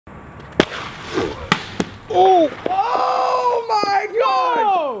Oh! Oh my God!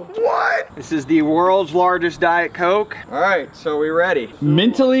 Whoa. What? This is the world's largest Diet Coke. All right, so we ready?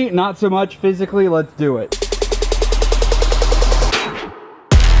 Mentally, not so much. Physically, let's do it.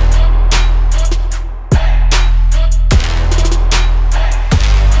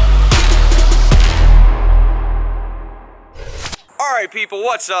 Alright people,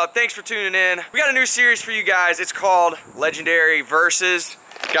 what's up? Thanks for tuning in. We got a new series for you guys. It's called Legendary Versus.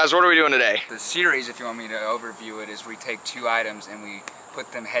 Guys, what are we doing today? The series, if you want me to overview it, is we take two items and we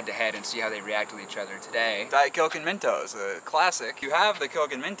put them head to head and see how they react with each other. Today, Diet Coke and Mentos, a classic. You have the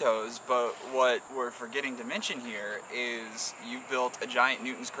Coke and Mentos, but what we're forgetting to mention here is you built a giant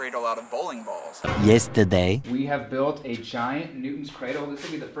Newton's Cradle out of bowling balls. Yesterday, we have built a giant Newton's Cradle. This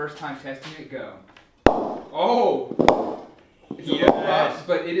will be the first time testing it. Go. Oh! It's a little rough,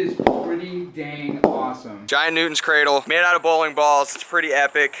 but it is pretty dang awesome. Giant Newton's Cradle, made out of bowling balls. It's pretty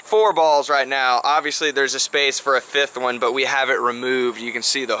epic. 4 balls right now. Obviously there's a space for a 5th one, but we have it removed. You can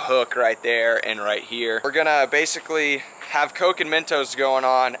see the hook right there and right here. We're gonna basically have Coke and Mentos going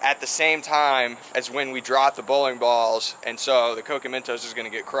on at the same time as when we drop the bowling balls, and so the Coke and Mentos is gonna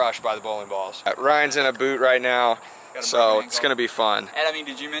get crushed by the bowling balls. Ryan's in a boot right now, so it's gonna be fun. And I mean,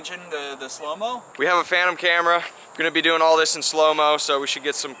 did you mention the slow-mo? We have a Phantom camera. We're gonna be doing all this in slow-mo, so we should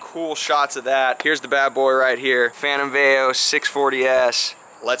get some cool shots of that. Here's the bad boy right here, Phantom Veo 640S.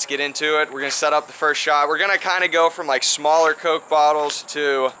 Let's get into it. We're gonna set up the first shot. We're gonna kind of go from like smaller Coke bottles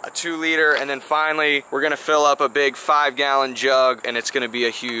to a 2-liter, and then finally we're gonna fill up a big 5-gallon jug, and it's gonna be a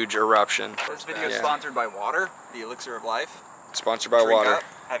huge eruption. This video is sponsored by water, the elixir of life. Sponsored by Drink water. up,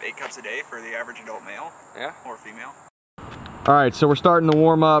 have 8 cups a day for the average adult male or female. All right, so we're starting to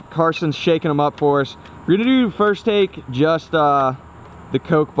warm up. Carson's shaking them up for us. We're gonna do first take just the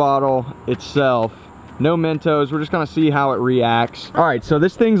Coke bottle itself. No Mentos, we're just gonna see how it reacts. All right, so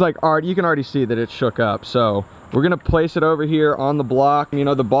this thing's like art. You can already see that it's shook up. So we're gonna place it over here on the block. You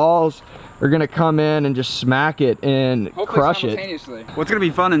know, the balls are gonna come in and just smack it and hopefully crush it. What's gonna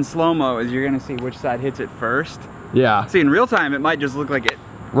be fun in slow-mo is you're gonna see which side hits it first. Yeah. See, in real time, it might just look like it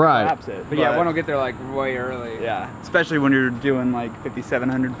collapse it. But yeah, one will get there like way early. Yeah, especially when you're doing like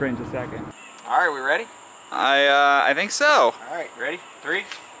 5,700 frames a second. All right, we ready? I think so. All right, ready? 3,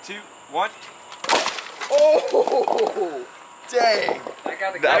 2, 1. Oh, dang.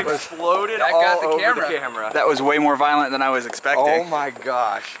 That exploded all over the camera. That was way more violent than I was expecting. Oh my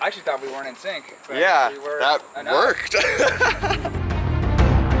gosh. I actually thought we weren't in sync. But Yeah, we were that enough. worked.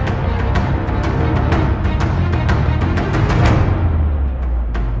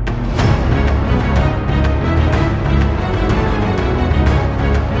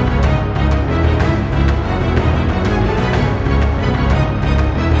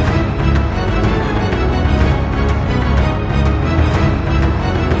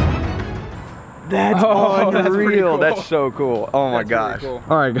 That's unreal. That's so cool. Oh my gosh. Really cool.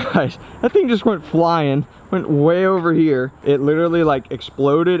 All right, guys. That thing just went flying, went way over here. It literally like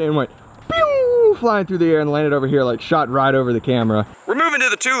exploded and went pew, flying through the air and landed over here, like shot right over the camera. We're moving to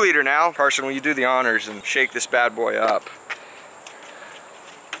the 2-liter now. Carson, will you do the honors and shake this bad boy up?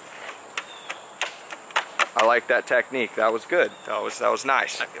 I like that technique. That was good. That was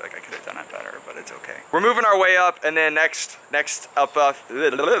nice. I feel like I could have done it better, but it's okay. We're moving our way up, and then next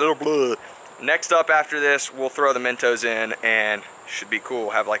up after this, we'll throw the Mentos in, and should be cool.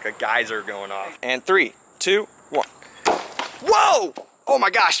 Have like a geyser going off. And 3, 2, 1. Whoa! Oh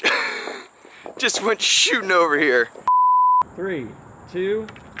my gosh! Just went shooting over here. 3, 2.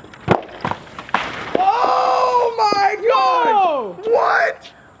 Oh my God! Whoa!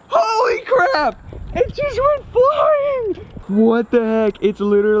 What? Holy crap! It just went flying! What the heck? It's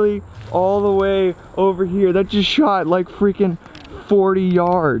literally all the way over here. That just shot like freaking 40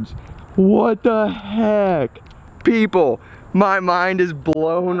 yards. What the heck? People, my mind is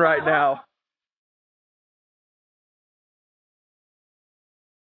blown right now.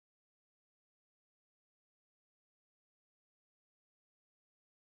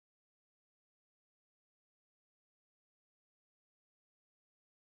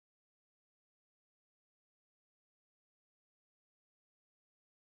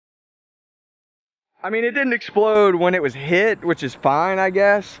 I mean, it didn't explode when it was hit, which is fine, I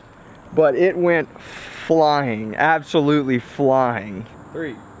guess. But it went flying, absolutely flying.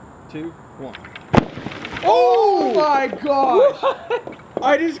 3, 2, 1. Oh my gosh!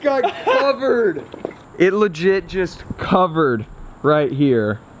 I just got covered. It legit just covered right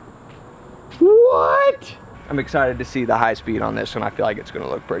here. What? I'm excited to see the high speed on this one. I feel like it's gonna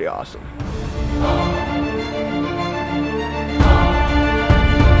look pretty awesome.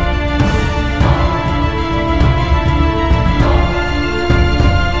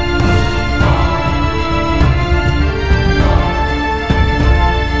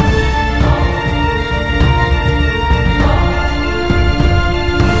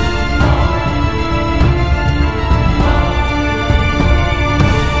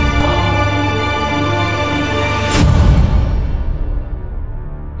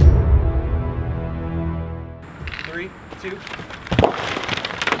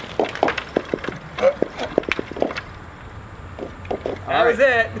 was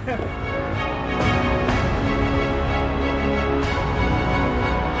it.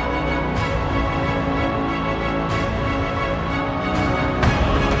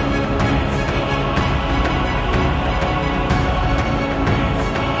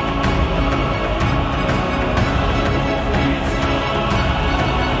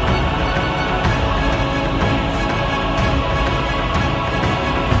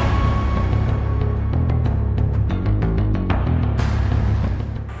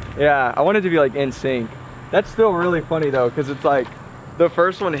 Yeah, I want it to be like in sync. That's still really funny though, because it's like the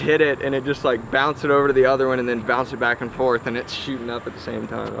first one hit it and it just like bounced it over to the other one and then bounced it back and forth and it's shooting up at the same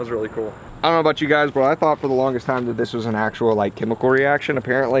time. That was really cool. I don't know about you guys, but I thought for the longest time that this was an actual like chemical reaction.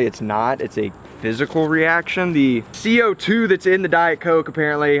 Apparently it's not, it's a physical reaction. The CO2 that's in the Diet Coke,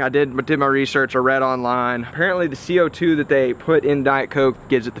 apparently, I did my research, I read online. Apparently the CO2 that they put in Diet Coke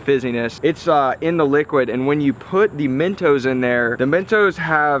gives it the fizziness. It's in the liquid, and when you put the Mentos in there, the Mentos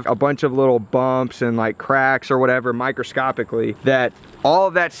have a bunch of little bumps and like cracks or whatever microscopically that all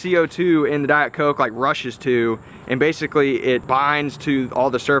of that CO2 in the Diet Coke like rushes to, and basically it binds to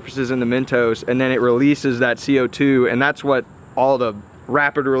all the surfaces in the Mentos and then it releases that CO2, and that's what all the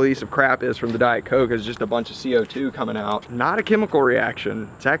rapid release of crap is from the Diet Coke, is just a bunch of CO2 coming out. Not a chemical reaction,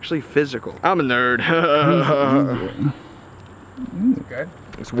 it's actually physical. I'm a nerd. It's good.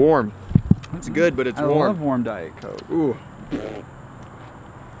 It's warm. It's good, but it's warm. I love warm Diet Coke. Ooh.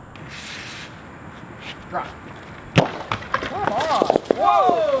 Drop. Come on.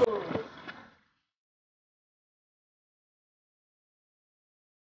 Whoa!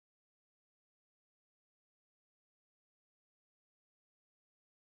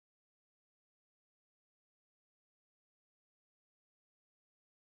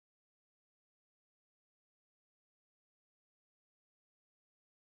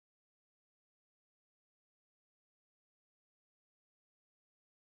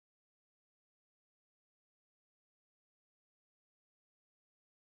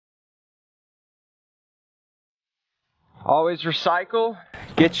 Always recycle.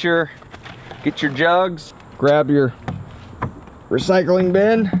 Get your jugs, grab your recycling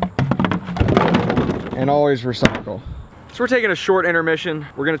bin, and always recycle. So we're taking a short intermission.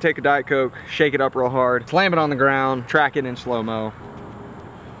 We're gonna take a Diet Coke, shake it up real hard, slam it on the ground, track it in slow-mo.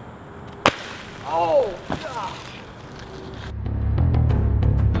 Oh, gosh.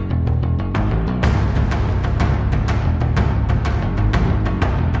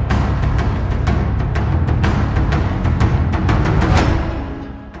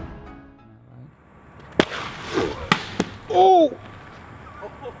 Oh!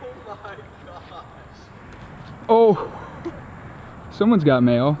 Oh my gosh. Oh! Someone's got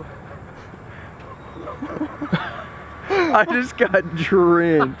mail. I just got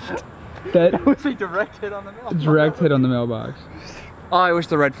drenched. That was a direct hit on the mailbox. direct hit on the mailbox. Oh, I wish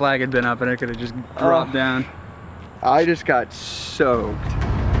the red flag had been up and it could have just dropped down. I just got soaked.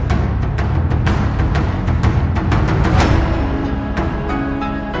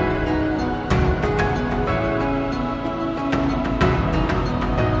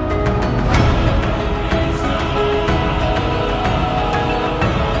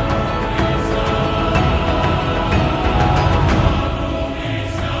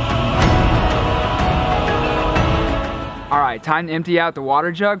 All right, time to empty out the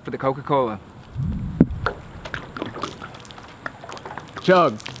water jug for the Coca-Cola.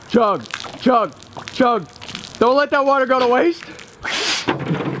 Chug, chug, chug, chug. Don't let that water go to waste.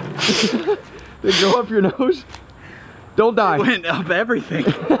 Did it go up your nose? Don't die. It went up everything.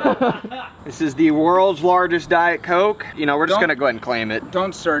 This is the world's largest Diet Coke. You know, we're just gonna go ahead and claim it.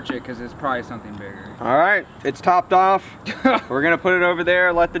 Don't search it because it's probably something bigger. All right, it's topped off. We're gonna put it over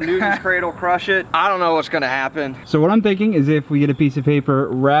there, let the Newton's Cradle crush it. I don't know what's gonna happen. So what I'm thinking is if we get a piece of paper,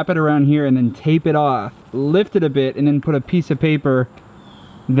 wrap it around here and then tape it off, lift it a bit and then put a piece of paper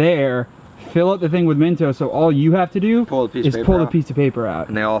there, fill up the thing with Mentos, so all you have to do is pull the piece of paper out.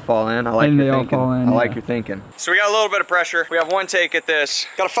 And they all fall in. I like And your they all thinking. fall in, I like yeah. your thinking. So we got a little bit of pressure. We have one take at this.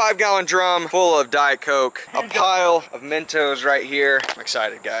 Got a 5-gallon drum full of Diet Coke. A pile of Mentos right here. I'm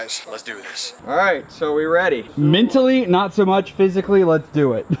excited, guys. Let's do this. All right, so we ready? Mentally, not so much. Physically, let's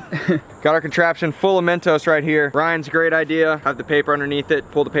do it. Got our contraption full of Mentos right here. Ryan's great idea. Have the paper underneath it.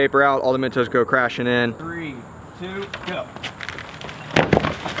 Pull the paper out. All the Mentos go crashing in. 3, 2, go.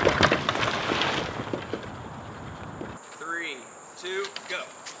 3, 2, go.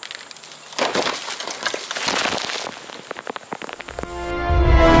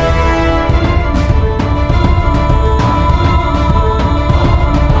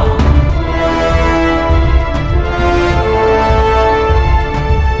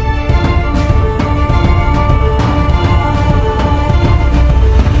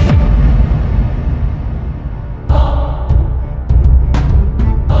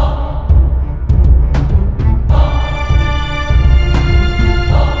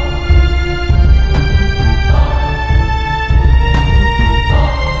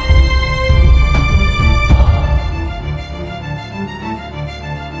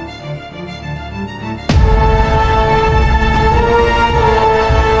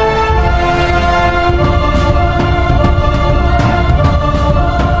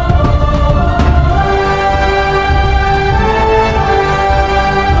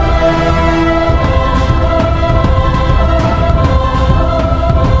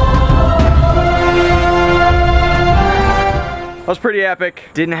 pretty epic.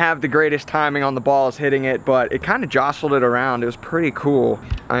 Didn't have the greatest timing on the balls hitting it, but it kind of jostled it around. It was pretty cool.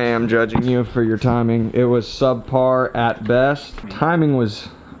 I am judging you for your timing. It was subpar at best. Timing was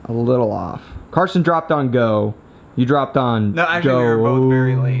a little off. Carson dropped on go. You dropped on No, actually go. we were both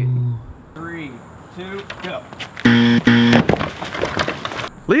very late. 3, 2, go.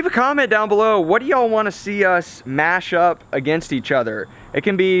 Leave a comment down below. What do y'all want to see us mash up against each other? It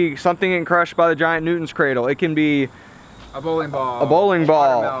can be something getting crushed by the giant Newton's Cradle. It can be A bowling ball. a bowling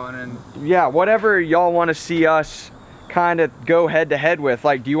ball. Watermelon and Yeah, whatever y'all want to see us kind of go head to head with.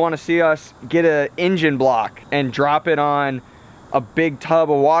 Like, do you want to see us get an engine block and drop it on a big tub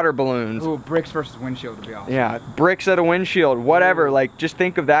of water balloons? ooh, bricks versus windshield would be awesome. Yeah, bricks at a windshield, whatever. Ooh. Like, just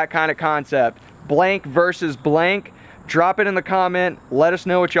think of that kind of concept. Blank versus blank. Drop it in the comment. Let us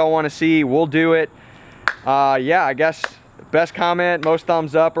know what y'all want to see. We'll do it. Yeah, I guess best comment, most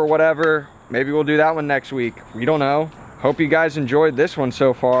thumbs up or whatever. Maybe we'll do that one next week. We don't know. Hope you guys enjoyed this one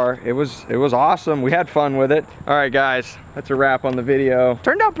so far. It was awesome. We had fun with it. All right, guys, that's a wrap on the video.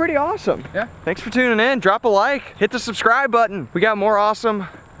 Turned out pretty awesome. Yeah. Thanks for tuning in. Drop a like, hit the subscribe button. We got more awesome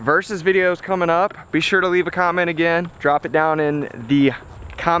versus videos coming up. Be sure to leave a comment again. Drop it down in the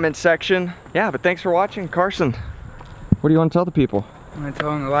comment section. Yeah, but thanks for watching. Carson, what do you want to tell the people? I'm gonna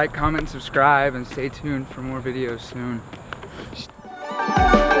tell them to like, comment, and subscribe, and stay tuned for more videos soon.